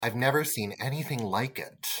I've never seen anything like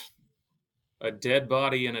it. A dead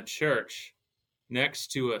body in a church, next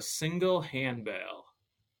to a single handbell.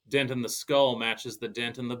 Dent in the skull matches the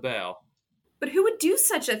dent in the bell. But who would do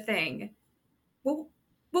such a thing? Well,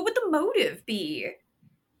 what would the motive be?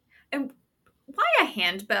 And why a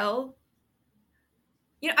handbell?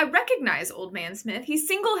 I recognize Old Man Smith. He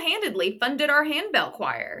single-handedly funded our handbell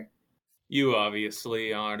choir. You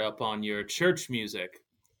obviously aren't up on your church music.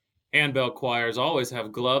 Handbell choirs always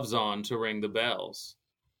have gloves on to ring the bells.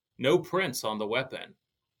 No prints on the weapon.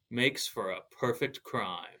 Makes for a perfect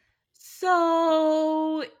crime.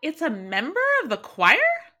 So, it's a member of the choir?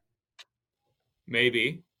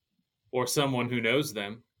 Maybe. Or someone who knows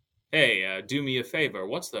them. Hey, do me a favor.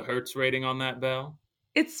 What's the Hertz rating on that bell?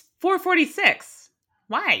 It's 446.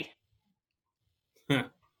 Why?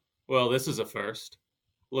 Well, this is a first.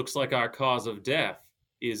 Looks like our cause of death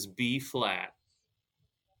is B flat.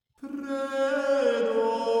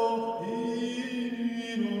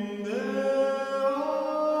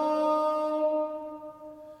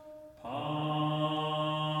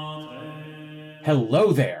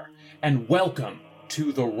 Hello there, and welcome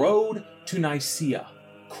to The Road to Nicaea,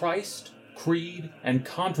 Christ, Creed, and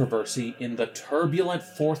Controversy in the Turbulent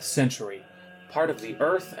 4th Century, part of the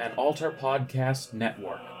Earth and Altar Podcast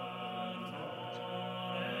Network.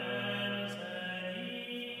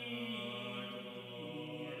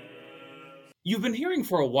 You've been hearing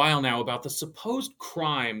for a while now about the supposed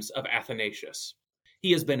crimes of Athanasius.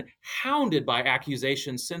 He has been hounded by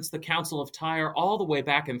accusations since the Council of Tyre all the way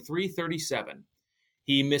back in 337.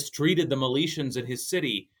 He mistreated the Meletians in his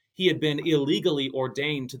city. He had been illegally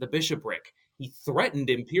ordained to the bishopric. He threatened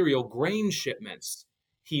imperial grain shipments.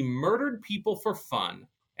 He murdered people for fun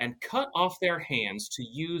and cut off their hands to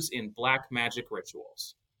use in black magic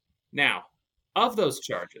rituals. Now, of those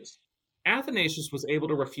charges, Athanasius was able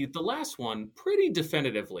to refute the last one pretty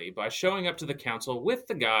definitively by showing up to the council with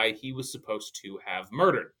the guy he was supposed to have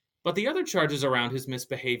murdered. But the other charges around his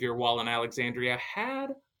misbehavior while in Alexandria had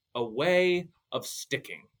a way of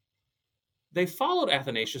sticking. They followed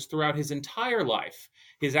Athanasius throughout his entire life.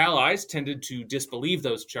 His allies tended to disbelieve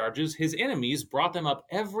those charges. His enemies brought them up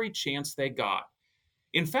every chance they got.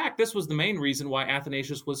 In fact, this was the main reason why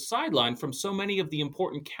Athanasius was sidelined from so many of the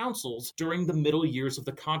important councils during the middle years of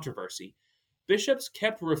the controversy. Bishops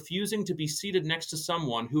kept refusing to be seated next to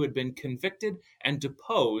someone who had been convicted and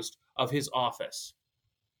deposed of his office.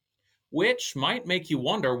 Which might make you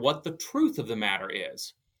wonder what the truth of the matter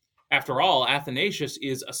is. After all, Athanasius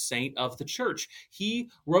is a saint of the church. He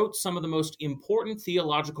wrote some of the most important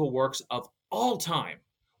theological works of all time,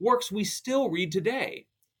 works we still read today.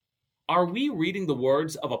 Are we reading the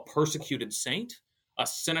words of a persecuted saint, a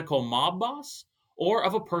cynical mob boss, or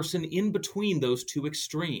of a person in between those two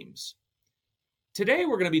extremes? Today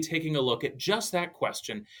we're going to be taking a look at just that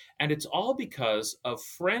question, and it's all because of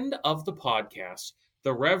friend of the podcast,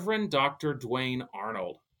 the Reverend Dr. Dwayne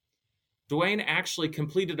Arnold. Dwayne actually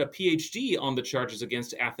completed a PhD on the charges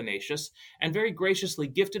against Athanasius and very graciously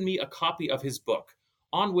gifted me a copy of his book,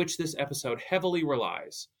 on which this episode heavily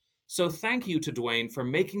relies. So thank you to Dwayne for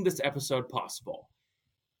making this episode possible.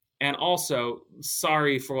 And also,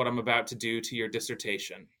 sorry for what I'm about to do to your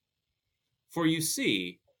dissertation. For you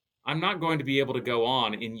see, I'm not going to be able to go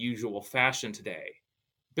on in usual fashion today.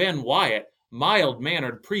 Ben Wyatt,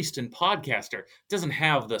 mild-mannered priest and podcaster, doesn't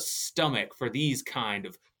have the stomach for these kind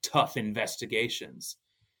of tough investigations.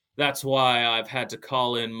 That's why I've had to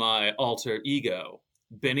call in my alter ego,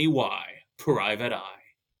 Benny Y, Private Eye.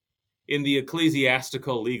 In the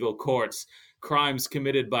ecclesiastical legal courts, crimes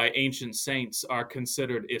committed by ancient saints are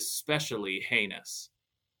considered especially heinous.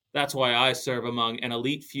 That's why I serve among an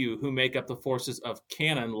elite few who make up the forces of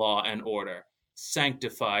Canon Law and Order,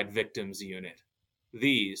 Sanctified Victims Unit.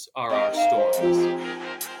 These are our stories.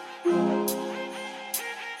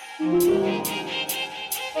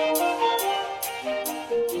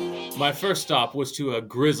 My first stop was to a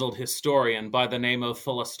grizzled historian by the name of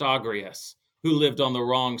Philostogrius, who lived on the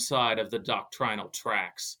wrong side of the doctrinal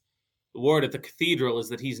tracks. The word at the cathedral is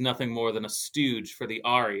that he's nothing more than a stooge for the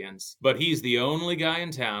Arians, but he's the only guy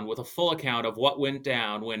in town with a full account of what went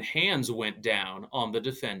down when hands went down on the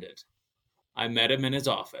defendant. I met him in his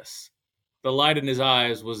office. The light in his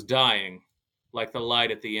eyes was dying, like the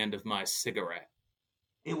light at the end of my cigarette.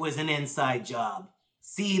 It was an inside job.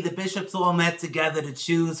 See, the bishops all met together to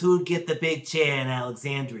choose who'd get the big chair in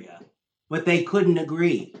Alexandria. But they couldn't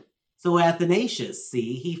agree. So Athanasius,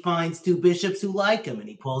 see, he finds two bishops who like him, and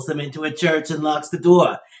he pulls them into a church and locks the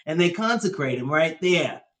door, and they consecrate him right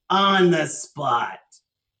there, on the spot.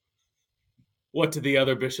 What did the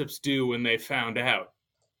other bishops do when they found out?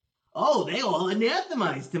 Oh, they all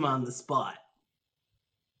anathemized him on the spot.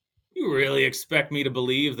 You really expect me to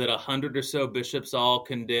believe that 100 or so bishops all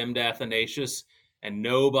condemned Athanasius and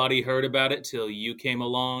nobody heard about it till you came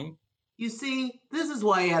along? You see, this is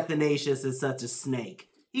why Athanasius is such a snake.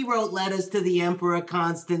 He wrote letters to the Emperor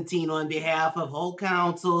Constantine on behalf of whole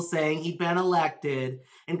council saying he'd been elected,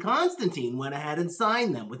 and Constantine went ahead and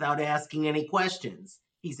signed them without asking any questions.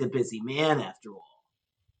 He's a busy man, after all.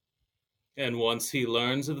 And once he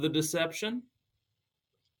learns of the deception?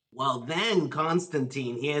 Well, then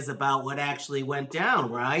Constantine hears about what actually went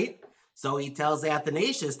down, right? So he tells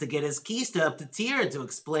Athanasius to get his keister up to Tyr to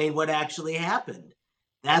explain what actually happened.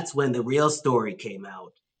 That's when the real story came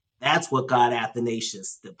out. That's what got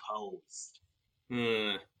Athanasius deposed.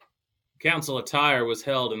 Council of Tyre was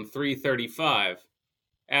held in 335.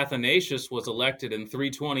 Athanasius was elected in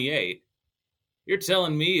 328. You're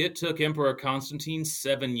telling me it took Emperor Constantine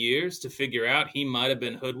 7 years to figure out he might have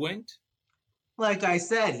been hoodwinked? Like I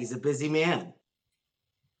said, he's a busy man.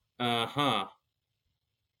 Uh-huh.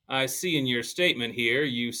 I see in your statement here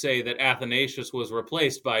you say that Athanasius was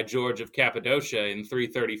replaced by George of Cappadocia in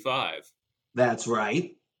 335. That's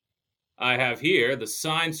right. I have here the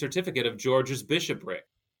signed certificate of George's bishopric.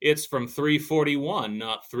 It's from 341,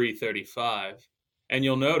 not 335. And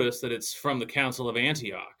you'll notice that it's from the Council of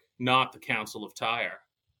Antioch, not the Council of Tyre.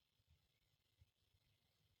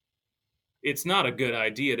 It's not a good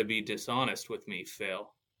idea to be dishonest with me, Phil.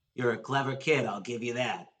 You're a clever kid, I'll give you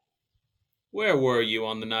that. Where were you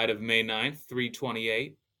on the night of May 9th,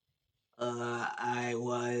 328? I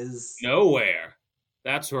was... Nowhere.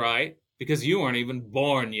 That's right, because you weren't even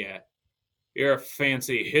born yet. Your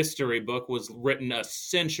fancy history book was written a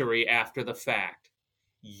century after the fact.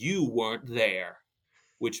 You weren't there,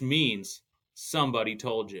 which means somebody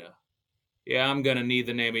told you. Yeah, I'm gonna need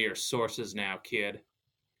the name of your sources now, kid.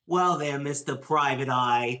 Well there, Mr. Private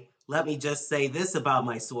Eye. Let me just say this about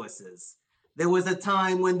my sources. There was a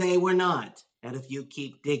time when they were not. And if you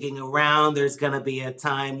keep digging around, there's gonna be a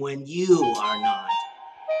time when you are not.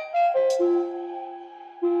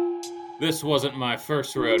 This wasn't my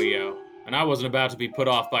first rodeo, and I wasn't about to be put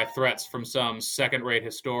off by threats from some second-rate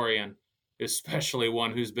historian, especially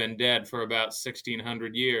one who's been dead for about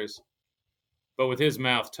 1,600 years. But with his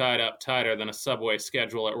mouth tied up tighter than a subway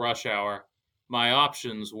schedule at rush hour, my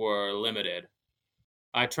options were limited.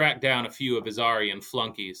 I tracked down a few of his Arian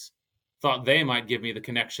flunkies. Thought they might give me the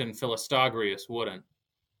connection Philistogrius wouldn't.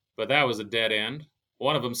 But that was a dead end.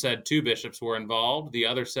 One of them said 2 bishops were involved, the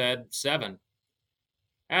other said 7.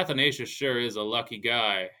 Athanasius sure is a lucky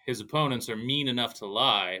guy. His opponents are mean enough to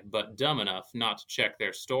lie, but dumb enough not to check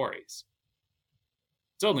their stories.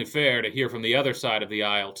 It's only fair to hear from the other side of the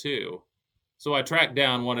aisle, too. So I tracked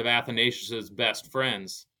down one of Athanasius's best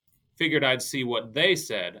friends. Figured I'd see what they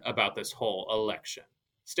said about this whole election.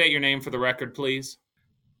 State your name for the record, please.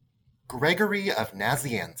 Gregory of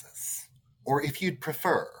Nazianzus, or if you'd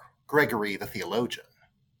prefer, Gregory the Theologian,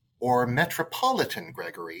 or Metropolitan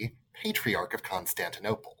Gregory, Patriarch of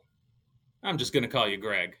Constantinople. I'm just going to call you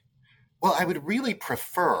Greg. Well, I would really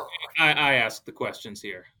prefer... I asked the questions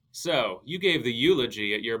here. So, you gave the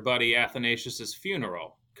eulogy at your buddy Athanasius's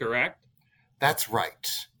funeral, correct? That's right.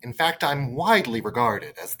 In fact, I'm widely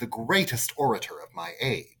regarded as the greatest orator of my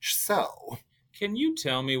age, so... Can you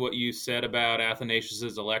tell me what you said about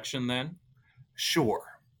Athanasius's election, then? Sure.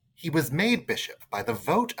 He was made bishop by the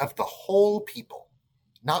vote of the whole people.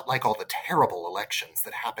 Not like all the terrible elections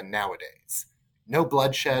that happen nowadays. No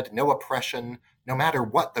bloodshed, no oppression, no matter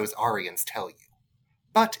what those Arians tell you.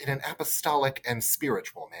 But in an apostolic and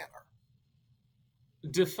spiritual manner.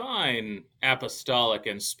 Define apostolic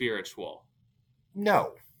and spiritual.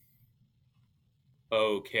 No.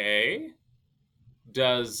 Okay.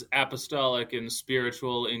 Does apostolic and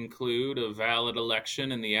spiritual include a valid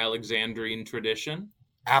election in the Alexandrine tradition?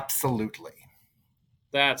 Absolutely.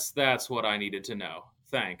 That's what I needed to know.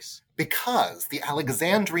 Thanks. Because the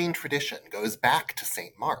Alexandrine tradition goes back to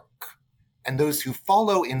St. Mark, and those who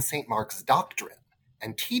follow in St. Mark's doctrine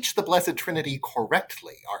and teach the Blessed Trinity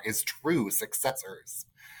correctly are his true successors.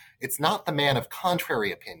 It's not the man of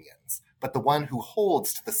contrary opinions, but the one who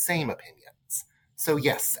holds to the same opinions. So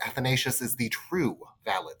yes, Athanasius is the true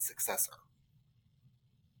valid successor.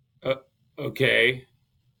 Okay.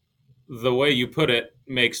 The way you put it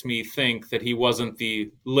makes me think that he wasn't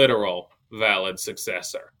the literal valid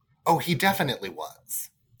successor. Oh, he definitely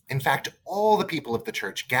was. In fact, all the people of the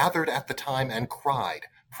church gathered at the time and cried,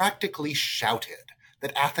 practically shouted,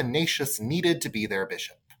 that Athanasius needed to be their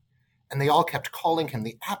bishop. And they all kept calling him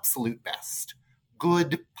the absolute best.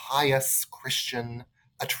 Good, pious Christian,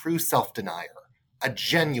 a true self-denier, a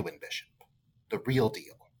genuine bishop, the real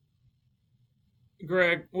deal.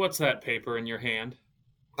 Greg, what's that paper in your hand?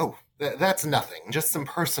 Oh, that's nothing. Just some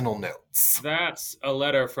personal notes. That's a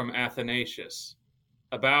letter from Athanasius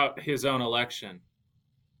about his own election.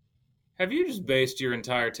 Have you just based your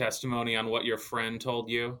entire testimony on what your friend told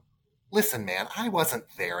you? Listen, man, I wasn't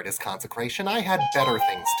there at his consecration. I had better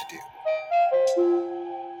things to do.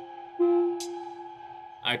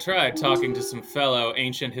 I tried talking to some fellow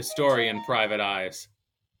ancient historian private eyes.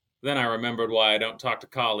 Then I remembered why I don't talk to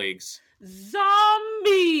colleagues.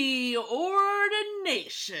 Zombie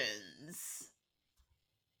ordinations.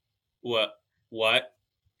 What?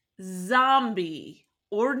 Zombie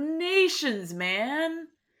ordinations, man.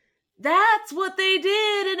 That's what they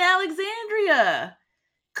did in Alexandria.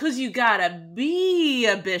 'Cause you gotta be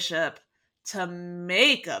a bishop to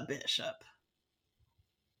make a bishop.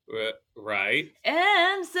 Right.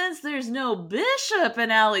 And since there's no bishop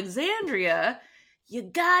in Alexandria, you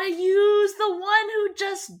gotta use the one who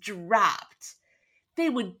just dropped. They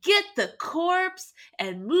would get the corpse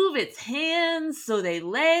and move its hands so they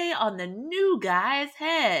lay on the new guy's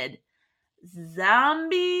head.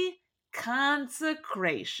 Zombie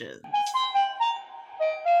consecrations.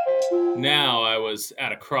 Now I was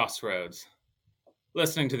at a crossroads.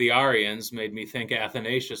 Listening to the Arians made me think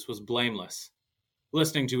Athanasius was blameless.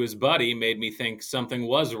 Listening to his buddy made me think something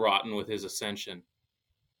was rotten with his ascension.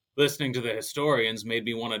 Listening to the historians made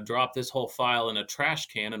me want to drop this whole file in a trash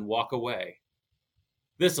can and walk away.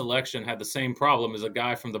 This election had the same problem as a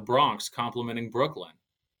guy from the Bronx complimenting Brooklyn.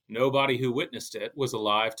 Nobody who witnessed it was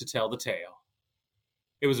alive to tell the tale.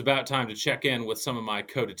 It was about time to check in with some of my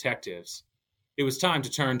co-detectives. It was time to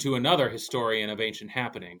turn to another historian of ancient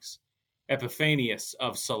happenings, Epiphanius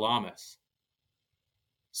of Salamis.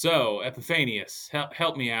 So, Epiphanius,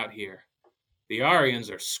 help me out here. The Arians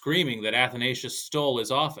are screaming that Athanasius stole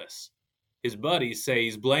his office. His buddies say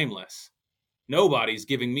he's blameless. Nobody's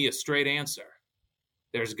giving me a straight answer.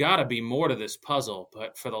 There's gotta be more to this puzzle,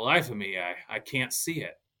 but for the life of me, I can't see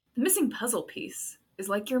it. The missing puzzle piece is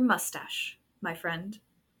like your mustache, my friend.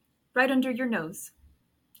 Right under your nose.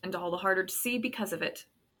 And all the harder to see because of it.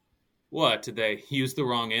 What, did they use the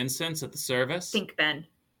wrong incense at the service? Think, Ben.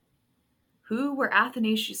 Who were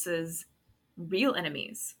Athanasius's real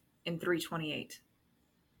enemies in 328?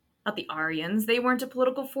 Not the Arians. They weren't a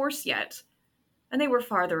political force yet. And they were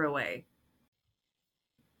farther away.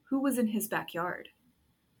 Who was in his backyard?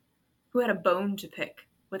 Who had a bone to pick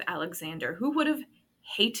with Alexander? Who would have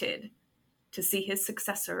hated to see his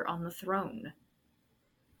successor on the throne?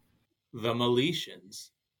 The Meletians.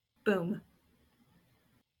 Boom.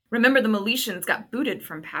 Remember, the Meletians got booted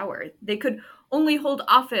from power. They could only hold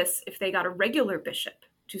office if they got a regular bishop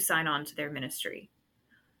to sign on to their ministry.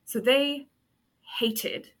 So they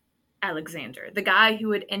hated Alexander, the guy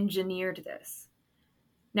who had engineered this.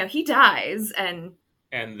 Now he dies, and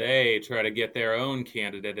they try to get their own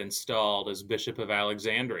candidate installed as Bishop of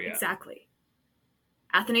Alexandria. Exactly.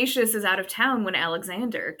 Athanasius is out of town when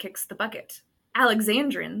Alexander kicks the bucket.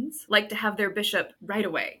 Alexandrians like to have their bishop right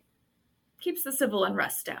away. Keeps the civil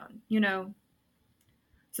unrest down, you know.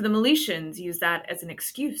 So the Meletians use that as an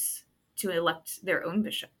excuse to elect their own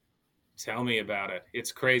bishop. Tell me about it.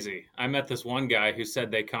 It's crazy. I met this one guy who said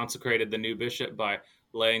they consecrated the new bishop by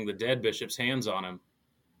laying the dead bishop's hands on him.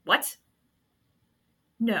 What?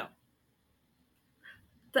 No.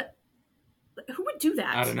 Who would do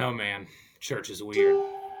that? I don't know, man. Church is weird.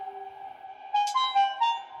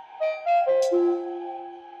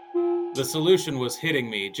 The solution was hitting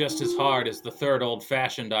me just as hard as the third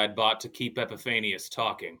old-fashioned I'd bought to keep Epiphanius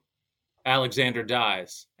talking. Alexander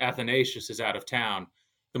dies. Athanasius is out of town.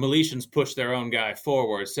 The Meletians push their own guy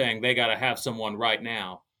forward, saying they gotta have someone right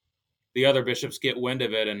now. The other bishops get wind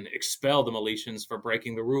of it and expel the Meletians for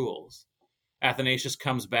breaking the rules. Athanasius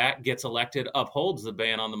comes back, gets elected, upholds the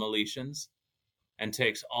ban on the Meletians, and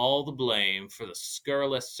takes all the blame for the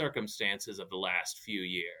scurrilous circumstances of the last few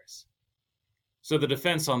years. So the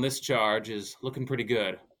defense on this charge is looking pretty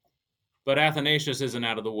good. But Athanasius isn't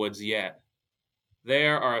out of the woods yet.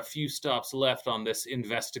 There are a few stops left on this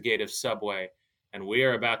investigative subway, and we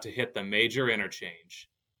are about to hit the major interchange,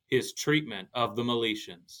 his treatment of the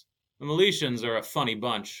Meletians. The Meletians are a funny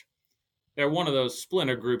bunch. They're one of those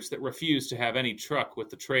splinter groups that refuse to have any truck with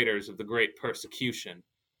the traitors of the Great Persecution.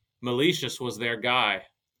 Meletius was their guy.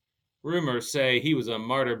 Rumors say he was a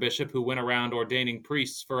martyr bishop who went around ordaining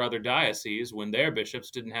priests for other dioceses when their bishops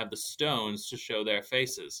didn't have the stones to show their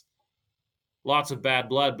faces. Lots of bad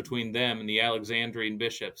blood between them and the Alexandrian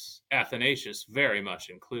bishops, Athanasius very much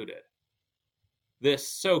included. This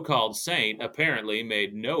so-called saint apparently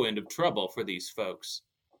made no end of trouble for these folks.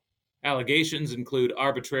 Allegations include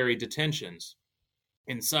arbitrary detentions,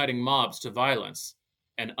 inciting mobs to violence,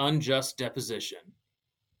 and unjust deposition.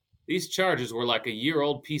 These charges were like a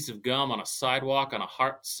year-old piece of gum on a sidewalk on a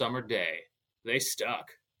hot summer day. They stuck.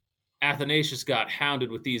 Athanasius got hounded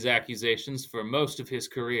with these accusations for most of his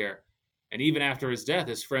career, and even after his death,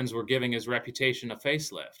 his friends were giving his reputation a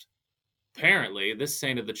facelift. Apparently, this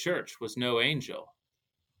saint of the church was no angel.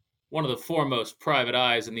 One of the foremost private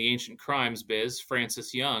eyes in the ancient crimes biz,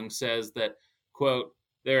 Francis Young, says that, quote,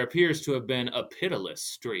 there appears to have been a pitiless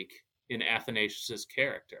streak in Athanasius's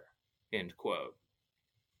character, end quote.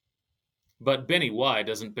 But Benny Y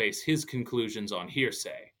doesn't base his conclusions on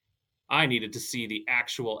hearsay. I needed to see the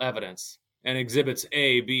actual evidence, and exhibits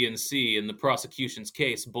A, B, and C in the prosecution's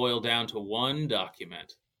case boil down to one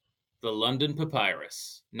document: the London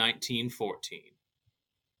Papyrus, 1914.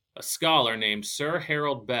 A scholar named Sir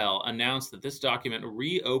Harold Bell announced that this document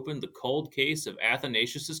reopened the cold case of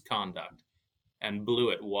Athanasius's conduct and blew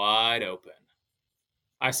it wide open.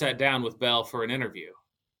 I sat down with Bell for an interview.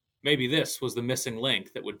 Maybe this was the missing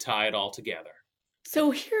link that would tie it all together.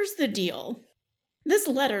 So here's the deal. This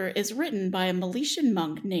letter is written by a Meletian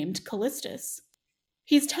monk named Callistus.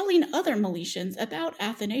 He's telling other Meletians about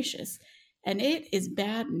Athanasius, and it is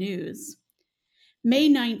bad news. May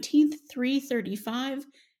 19th, 335,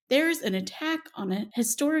 there's an attack on a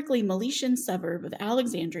historically Meletian suburb of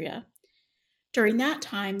Alexandria. During that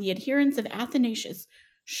time, the adherents of Athanasius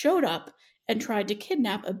showed up and tried to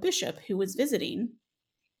kidnap a bishop who was visiting.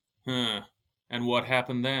 And what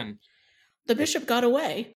happened then? The bishop got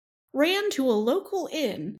away, ran to a local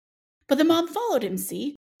inn, but the mob followed him,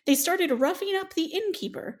 see? They started roughing up the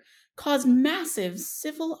innkeeper, caused massive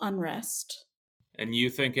civil unrest. And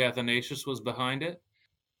you think Athanasius was behind it?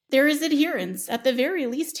 They're his adherents. At the very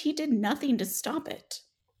least, he did nothing to stop it.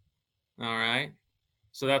 All right.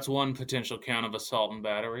 So that's one potential count of assault and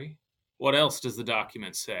battery. What else does the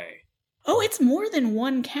document say? Oh, it's more than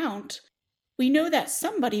one count. We know that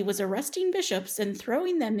somebody was arresting bishops and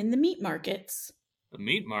throwing them in the meat markets. The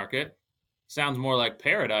meat market? Sounds more like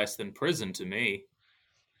paradise than prison to me.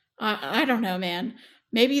 I don't know, man.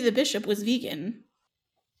 Maybe the bishop was vegan.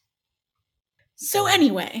 So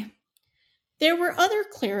anyway, there were other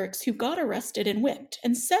clerics who got arrested and whipped,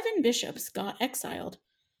 and 7 bishops got exiled,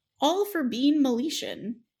 all for being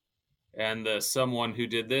Meletian. And the someone who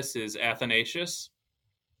did this is Athanasius?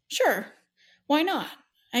 Sure. Why not?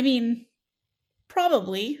 I mean,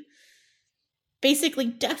 probably. Basically,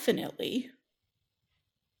 definitely.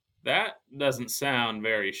 That doesn't sound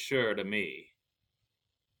very sure to me.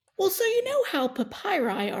 Well, so you know how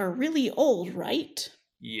papyri are really old, right?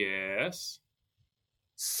 Yes.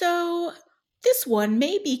 So this one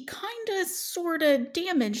may be kinda sorta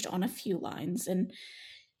damaged on a few lines, and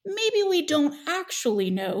maybe we don't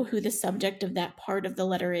actually know who the subject of that part of the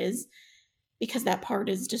letter is, because that part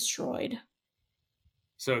is destroyed.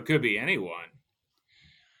 So it could be anyone.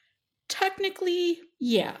 Technically,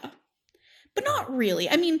 yeah. But not really.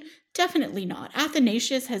 I mean, definitely not.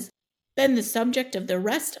 Athanasius has been the subject of the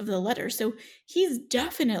rest of the letter, so he's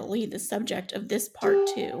definitely the subject of this part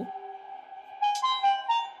too.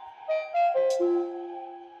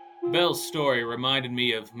 Bell's story reminded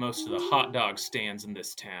me of most of the hot dog stands in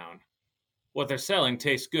this town. What they're selling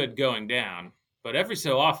tastes good going down, but every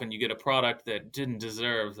so often you get a product that didn't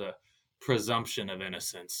deserve the presumption of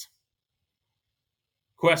innocence.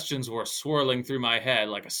 Questions were swirling through my head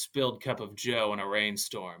like a spilled cup of joe in a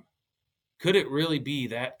rainstorm. Could it really be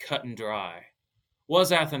that cut and dry?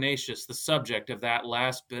 Was Athanasius the subject of that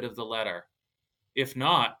last bit of the letter? If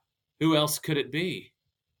not, who else could it be?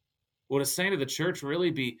 Would a saint of the church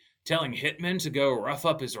really be telling hitmen to go rough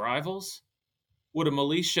up his rivals? Would a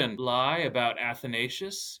Meletian lie about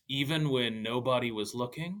Athanasius, even when nobody was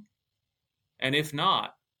looking? And if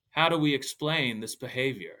not, how do we explain this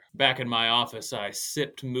behavior? Back in my office, I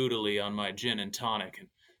sipped moodily on my gin and tonic and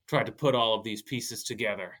tried to put all of these pieces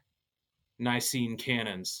together. Nicene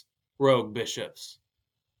canons, rogue bishops,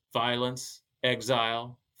 violence,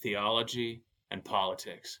 exile, theology, and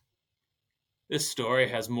politics. This story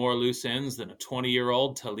has more loose ends than a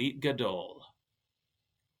 20-year-old Talit Gadol.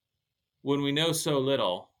 When we know so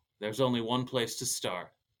little, there's only one place to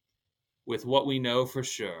start, with what we know for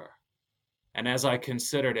sure. And as I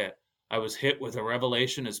considered it, I was hit with a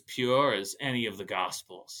revelation as pure as any of the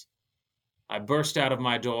Gospels. I burst out of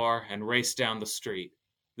my door and raced down the street.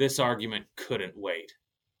 This argument couldn't wait.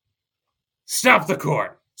 Stop the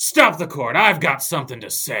court! Stop the court! I've got something to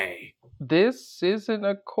say! This isn't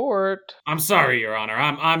a court. I'm sorry, Your Honor.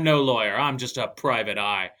 I'm no lawyer. I'm just a private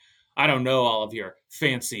eye. I don't know all of your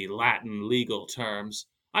fancy Latin legal terms.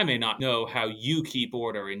 I may not know how you keep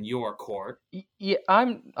order in your court. Yeah,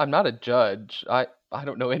 I'm not a judge. I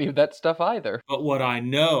don't know any of that stuff either. But what I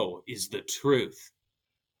know is the truth.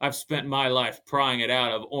 I've spent my life prying it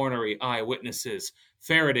out of ornery eyewitnesses,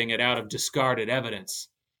 ferreting it out of discarded evidence.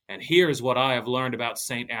 And here's what I have learned about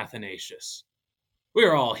St. Athanasius. We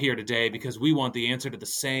are all here today because we want the answer to the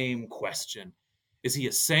same question. Is he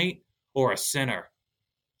a saint or a sinner?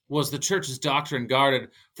 Was the church's doctrine guarded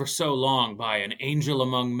for so long by an angel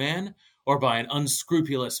among men or by an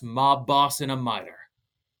unscrupulous mob boss in a mitre?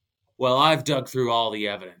 Well, I've dug through all the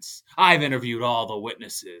evidence. I've interviewed all the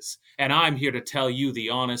witnesses, and I'm here to tell you the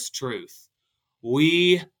honest truth.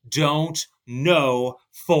 We don't know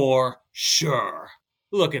for sure.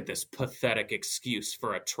 Look at this pathetic excuse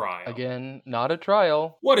for a trial. Again, not a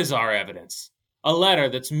trial. What is our evidence? A letter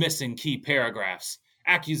that's missing key paragraphs,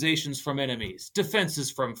 accusations from enemies, defenses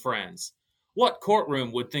from friends. What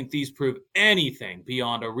courtroom would think these prove anything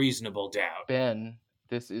beyond a reasonable doubt? Ben,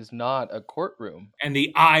 this is not a courtroom. And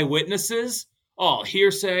the eyewitnesses? All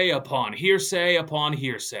hearsay upon hearsay upon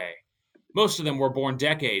hearsay. Most of them were born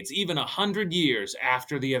decades, even 100 years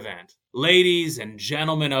after the event. Ladies and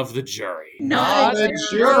gentlemen of the jury. Not a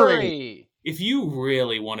jury! If you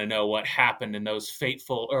really want to know what happened in those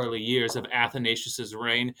fateful early years of Athanasius'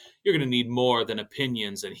 reign, you're going to need more than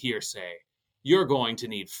opinions and hearsay. You're going to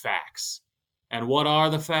need facts. And what are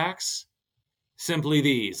the facts? Simply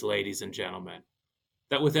these, ladies and gentlemen.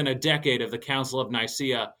 That within a decade of the Council of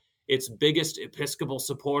Nicaea, its biggest episcopal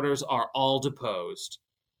supporters are all deposed.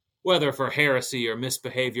 Whether for heresy or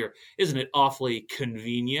misbehavior, isn't it awfully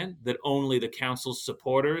convenient that only the council's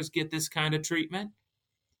supporters get this kind of treatment?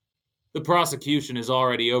 The prosecution has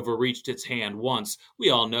already overreached its hand once. We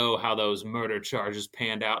all know how those murder charges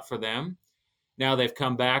panned out for them. Now they've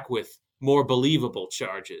come back with more believable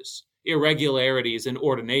charges. Irregularities in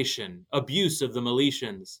ordination, abuse of the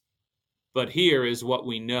Meletians. But here is what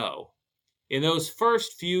we know. In those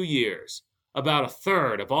first few years, about a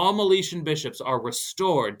third of all Meletian bishops are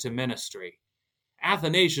restored to ministry.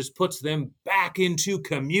 Athanasius puts them back into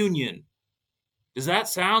communion. Does that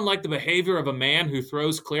sound like the behavior of a man who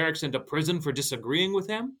throws clerics into prison for disagreeing with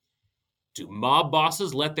him? Do mob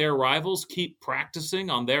bosses let their rivals keep practicing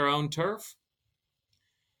on their own turf?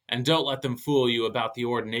 And don't let them fool you about the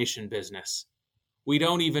ordination business. We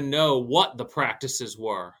don't even know what the practices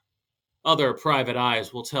were. Other private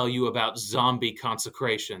eyes will tell you about zombie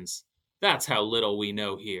consecrations. That's how little we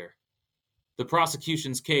know here. The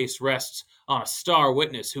prosecution's case rests on a star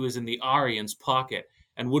witness who is in the Arian's pocket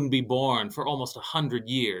and wouldn't be born for almost 100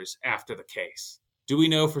 years after the case. Do we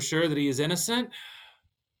know for sure that he is innocent?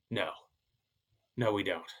 No. No, we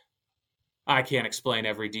don't. I can't explain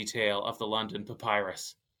every detail of the London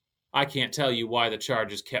papyrus. I can't tell you why the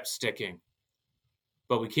charges kept sticking.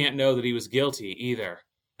 But we can't know that he was guilty either,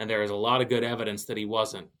 and there is a lot of good evidence that he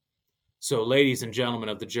wasn't. So, ladies and gentlemen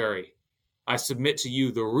of the jury, I submit to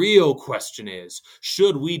you the real question is,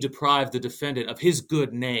 should we deprive the defendant of his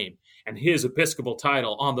good name and his episcopal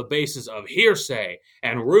title on the basis of hearsay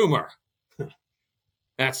and rumor?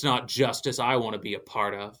 That's not justice I want to be a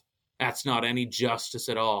part of. That's not any justice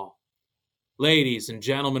at all. Ladies and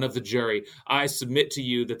gentlemen of the jury, I submit to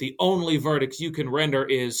you that the only verdict you can render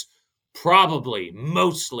is probably,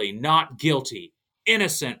 mostly not guilty,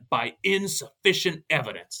 innocent by insufficient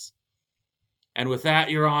evidence. And with that,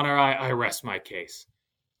 Your Honor, I rest my case.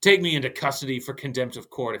 Take me into custody for contempt of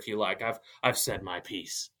court if you like. I've said my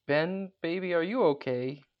piece. Ben, baby, are you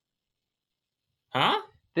okay? Huh?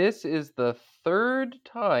 This is the third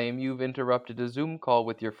time you've interrupted a Zoom call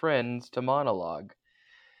with your friends to monologue.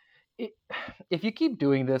 If you keep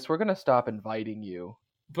doing this, we're going to stop inviting you.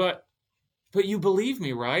 But you believe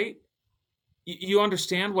me, right? You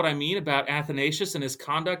understand what I mean about Athanasius and his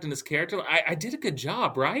conduct and his character? I did a good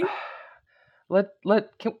job, right?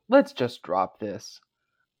 Let's just drop this.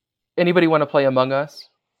 Anybody want to play Among Us?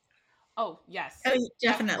 Oh, yes. Oh,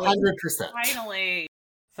 definitely. 100%. Finally.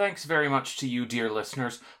 Thanks very much to you, dear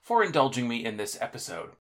listeners, for indulging me in this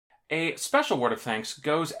episode. A special word of thanks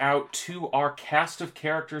goes out to our cast of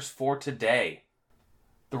characters for today.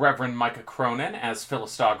 The Reverend Micah Cronin as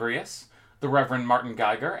Philistogrius, the Reverend Martin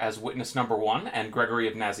Geiger as Witness Number 1 and Gregory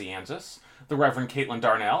of Nazianzus, the Reverend Caitlin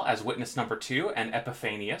Darnell as Witness Number 2 and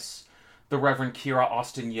Epiphanius, the Reverend Kira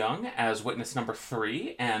Austin Young as Witness Number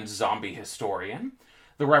 3 and Zombie Historian,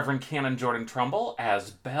 the Reverend Canon Jordan Trumbull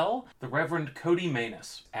as Bell, the Reverend Cody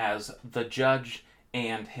Manus as the Judge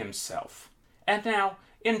and himself. And now,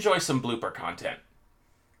 enjoy some blooper content.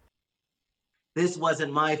 This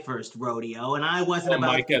wasn't my first rodeo, and I wasn't Oh,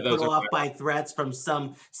 about Micah, to be those put are off great. by threats from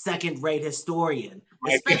some second-rate historian,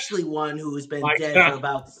 Micah. especially one who's been Micah. dead for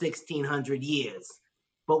about 1,600 years.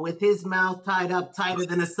 But with his mouth tied up tighter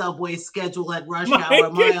than a subway schedule at rush Micah,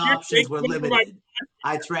 hour, my you're options were making my- limited.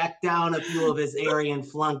 I tracked down a few of his Aryan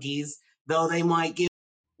flunkies, though they might give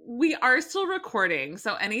We are still recording,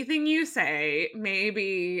 so anything you say may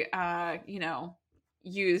be,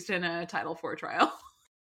 used in a Title IV trial.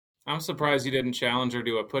 I'm surprised you didn't challenge her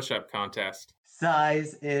to a push-up contest.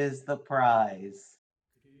 Size is the prize.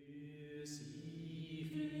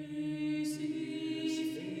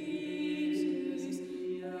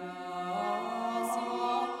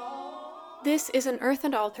 This is an Earth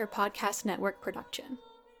and Altar Podcast Network production.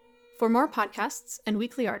 For more podcasts and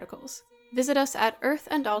weekly articles, visit us at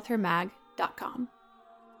earthandaltarmag.com.